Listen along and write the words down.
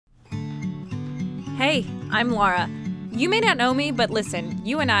Hey, I'm Laura. You may not know me, but listen,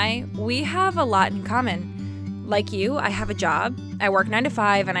 you and we have a lot in common. Like you, I have a job, I work 9 to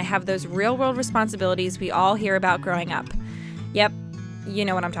 5, and I have those real-world responsibilities we all hear about growing up. Yep, you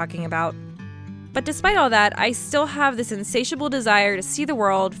know what I'm talking about. But despite all that, I still have this insatiable desire to see the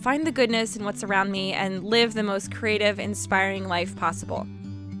world, find the goodness in what's around me, and live the most creative, inspiring life possible.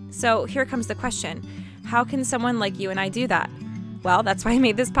 So here comes the question. How can someone like you and I do that? Well, that's why I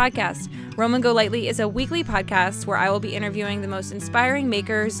made this podcast. Roam and Go Lightly is a weekly podcast where I will be interviewing the most inspiring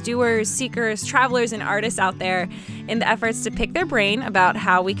makers, doers, seekers, travelers, and artists out there in the efforts to pick their brain about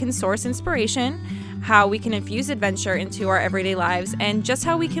how we can source inspiration, how we can infuse adventure into our everyday lives, and just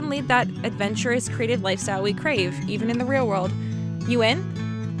how we can lead that adventurous, creative lifestyle we crave, even in the real world. You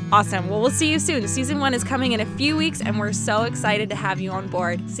in? Awesome. Well, we'll see you soon. Season 1 is coming in a few weeks, and we're so excited to have you on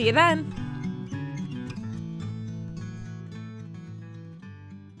board. See you then.